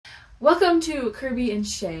Welcome to Kirby and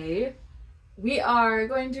Shae. We are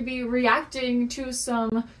going to be reacting to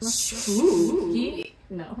some spooky.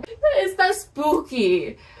 No, it's not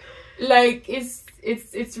spooky. Like it's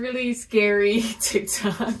really scary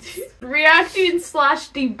TikTok. Reacting /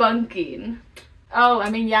 debunking. Oh, I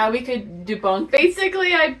mean, yeah, we could debunk.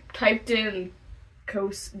 Basically, I typed in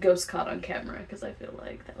ghost caught on camera because I feel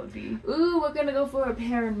like that would be. Ooh, we're gonna go for a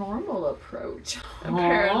paranormal approach. A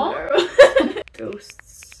paranormal.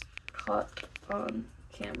 Ghosts caught on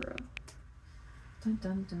camera. Dun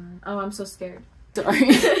dun dun. Oh, I'm so scared.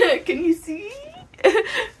 Sorry. Can you see?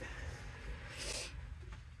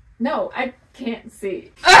 No, I can't see.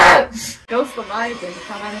 Ah! Ghost Leviathan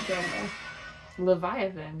caught on camera.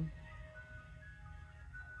 Leviathan.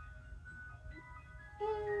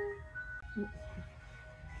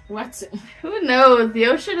 What? Who knows? The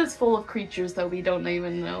ocean is full of creatures that we don't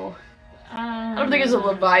even know. I don't think it's a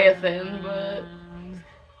Leviathan, but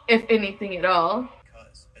if anything at all.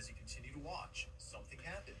 Because as you continue to watch, something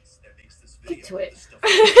happens that makes this video. Get to it.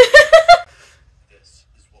 This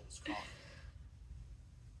is what was caught.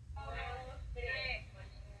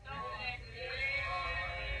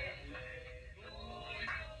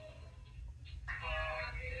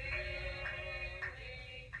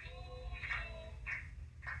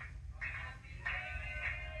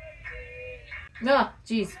 No,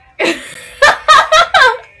 jeez.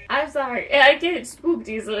 I'm sorry. I get spooked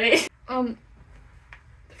easily.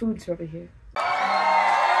 Food's over here.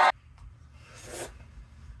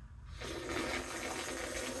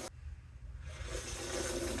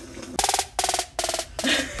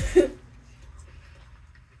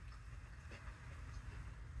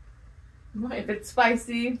 If it's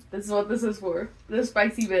spicy, this is what this is for. The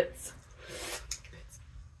spicy bits.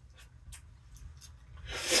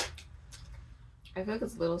 I feel like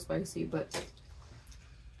it's a little spicy, but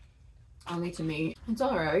only to me. It's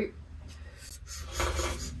alright.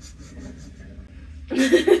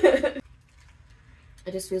 It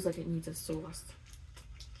just feels like it needs a sauce.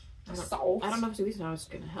 I don't know if sweet sauce is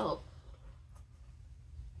gonna help.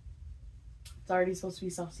 It's already supposed to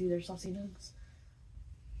be saucy. They're saucy nugs.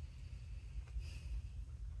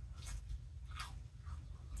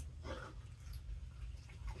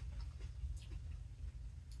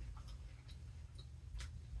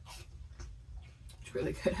 It's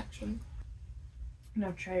really good, actually.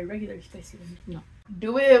 No, try a regular spicy one. No.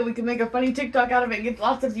 Do it. We can make a funny TikTok out of it and get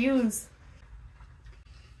lots of views.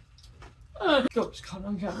 Ghost caught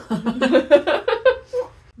on camera.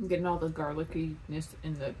 I'm getting all the garlickiness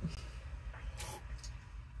in the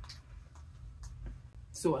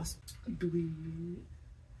sauce. Do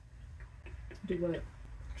what?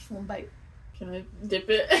 Just one bite. Can I dip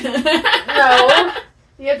it? No.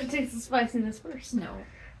 You have to taste the spiciness first. No.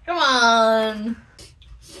 Come on.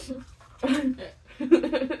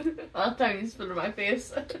 Last time you spit in my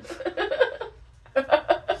face.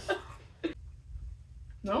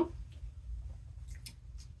 No?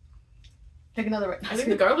 Take another bite. I think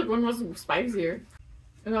the garlic one was spicier.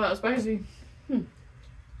 It's not that spicy. A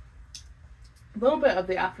little bit of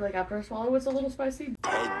the after a swallow was a little spicy.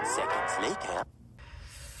 10 seconds later.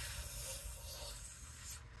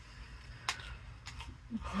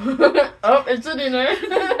 Oh, it's a dinner.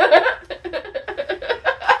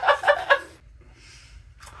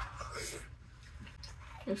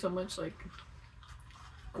 There's so much like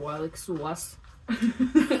garlic sauce. I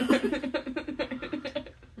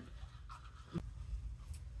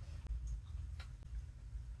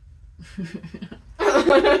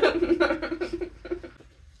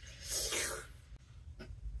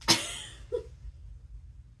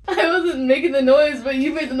wasn't making the noise, but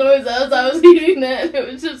you made the noise as I was eating it. It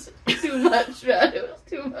was just too much, man. It was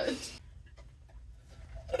too much.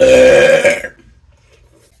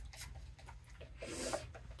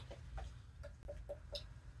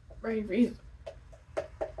 Right, freeze.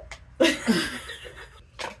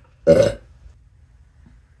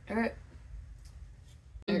 Alright.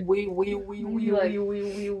 We.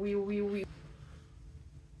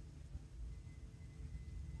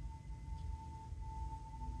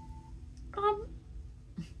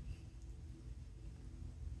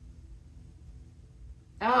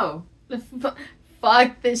 Oh.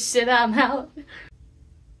 Fuck this shit, I'm out.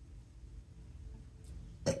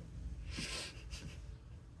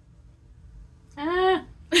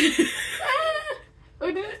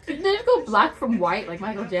 Did it go black from white like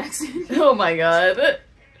Michael Jackson? Oh my god.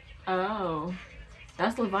 Oh.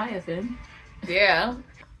 That's Leviathan. Yeah.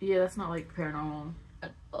 Yeah, that's not like paranormal.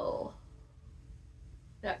 Oh.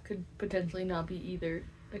 That could potentially not be either.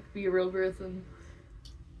 That could be a real person.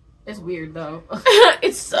 It's weird though.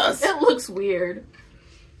 It's sus. It looks weird.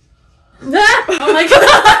 Oh my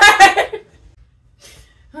god!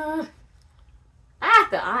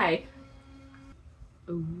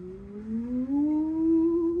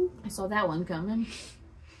 saw that one coming.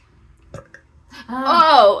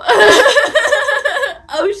 Oh!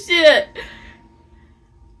 Oh shit!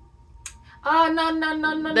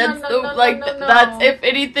 No. That's No. that's if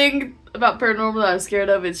anything about paranormal that I'm scared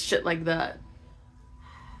of, it's shit like that.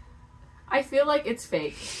 I feel like it's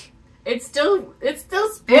fake. It's still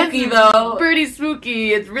spooky though. Pretty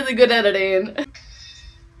spooky. It's really good editing.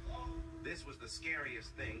 This was the scariest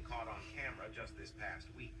thing caught on camera just this past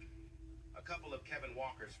week. A couple of Kevin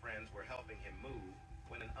Walker's friends were helping him move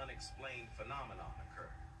when an unexplained phenomenon occurred.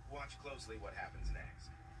 Watch closely what happens next.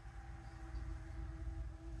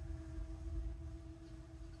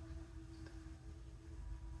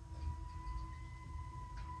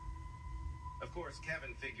 Of course,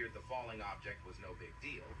 Kevin figured the falling object was no big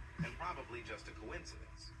deal and probably just a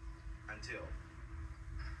coincidence. Until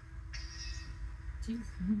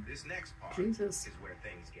this next part Jesus. is where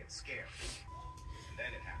things get scary. And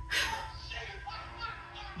then it happens.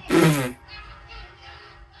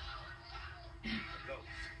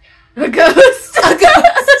 A ghost. A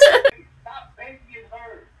ghost. Stop babying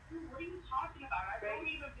her. What are you talking about? I don't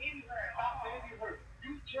even baby her. Stop babying her.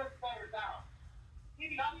 You just let her down.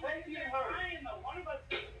 Stop babying her. I am the one of us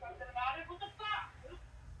doing something about it. What the fuck?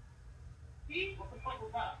 See? What the fuck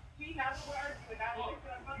was that? See, now we're arguing. Now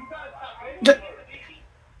you gotta stop babying her.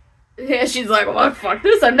 Yeah, she's like, well, fuck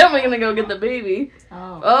this. I'm never gonna go get the baby.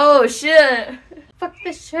 Oh. Oh shit. Fuck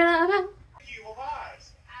this shit up. Evil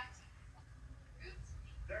eyes.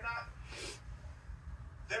 They're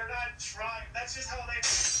not trying. That's just how they.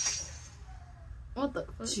 What the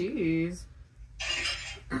fuck? Jeez.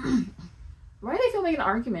 Why are they filming an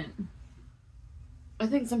argument? I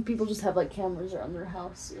think some people just have like cameras around their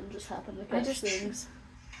house and just happen to catch things.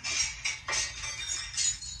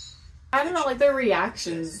 I don't know, like their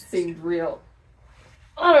reactions seemed real.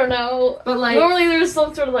 I don't know. But like normally there's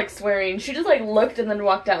some sort of like swearing. She just like looked and then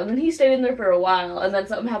walked out, and then he stayed in there for a while, and then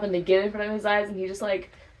something happened again in front of his eyes, and he just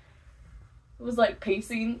like was like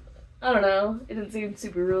pacing. I don't know. It didn't seem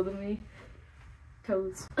super real to me.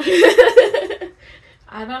 Toes. I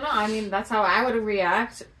don't know. I mean, that's how I would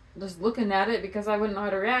react. Just looking at it, because I wouldn't know how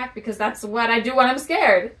to react, because that's what I do when I'm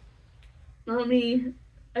scared. Not me.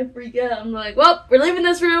 I freak out. I'm like, well, we're leaving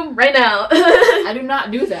this room right now. I do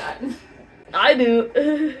not do that. I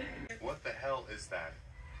do. What the hell is that?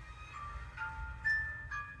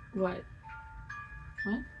 What?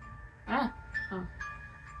 What? Ah. Oh.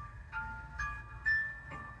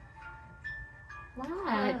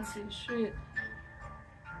 What? Shit.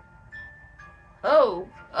 Oh.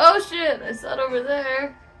 Oh shit. I saw it over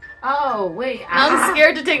there. Oh, wait. I'm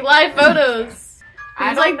scared to take live photos.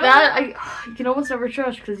 Things like know. that, you can almost never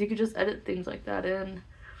trust, because you could just edit things like that in.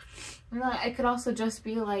 No, it could also just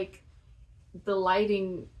be like the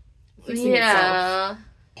lighting fixing itself. Yeah.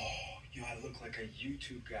 Oh, yo, I look like a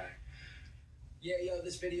YouTube guy. Yeah, yo,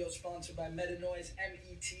 this video is sponsored by Metanoise,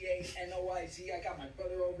 Metanoiz. I got my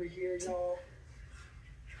brother over here, yo.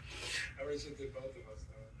 I wish it did both of us,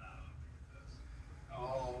 though.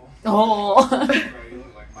 Oh. Oh. Bro, you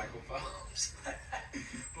look like Michael Phelps.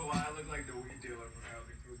 But why I look like the weed dealer from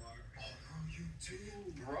Alvin Kumar. Oh, bro, you do.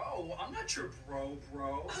 Bro, I'm not your bro.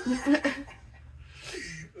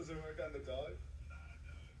 Does it work on the dog?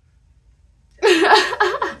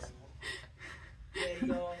 Yeah,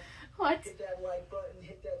 y'all. What? Hit that like button,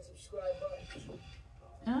 hit that subscribe button.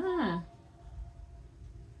 Ah.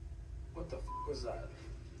 What the f was that?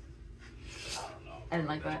 I don't know. I didn't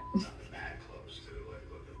like that. Mad close to like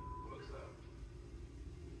what was that?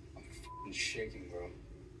 I'm f***ing shaking, bro.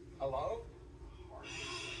 Hello?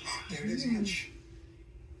 There it is, Hitch.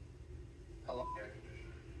 Hello?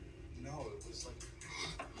 No, it was like.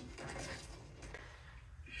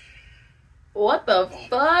 What the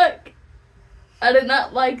fuck? I did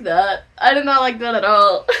not like that. I did not like that at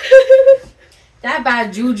all. That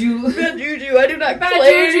bad juju. Bad juju. I do not Bad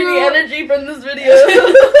claim juju. the energy from this video.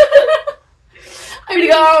 I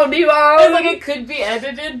mean, it's like it could be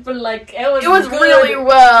edited, but like it was good. really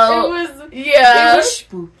well. It was Yeah. It was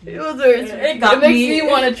spooky. It was very spooky. It got makes me. me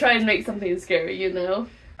want to try and make something scary, you know?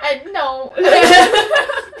 I no.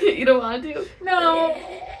 You don't want to? No.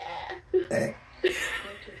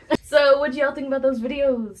 So, what do y'all think about those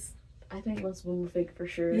videos? I think most of them were fake for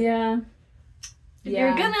sure. Yeah. If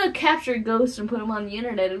you're gonna capture ghosts and put them on the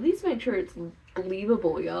internet, at least make sure it's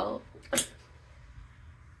believable, y'all.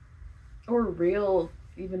 Or real,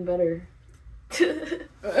 even better.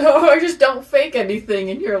 Or just don't fake anything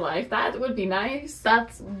in your life. That would be nice.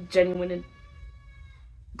 That's genuine.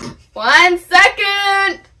 1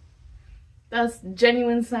 second! That's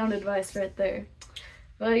genuine sound advice right there.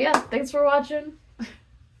 But yeah, thanks for watching.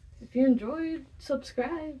 If you enjoyed,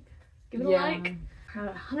 subscribe. Give it a like. We're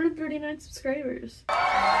at 139 subscribers.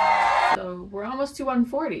 So we're almost to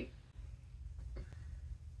 140.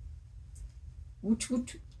 Woot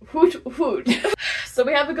woot. Hoot hoot. So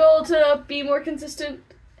we have a goal to be more consistent.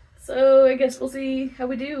 So I guess we'll see how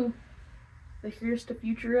we do. But here's to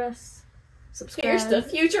future us. Subscribe. Here's the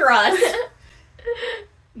future us.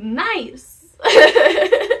 Nice.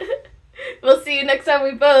 We'll see you next time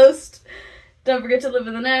we post. Don't forget to live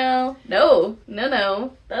in the now. No.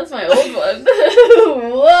 That's my old one.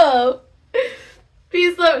 Whoa.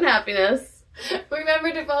 Peace, love, and happiness.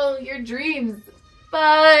 Remember to follow your dreams.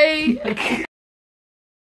 Bye.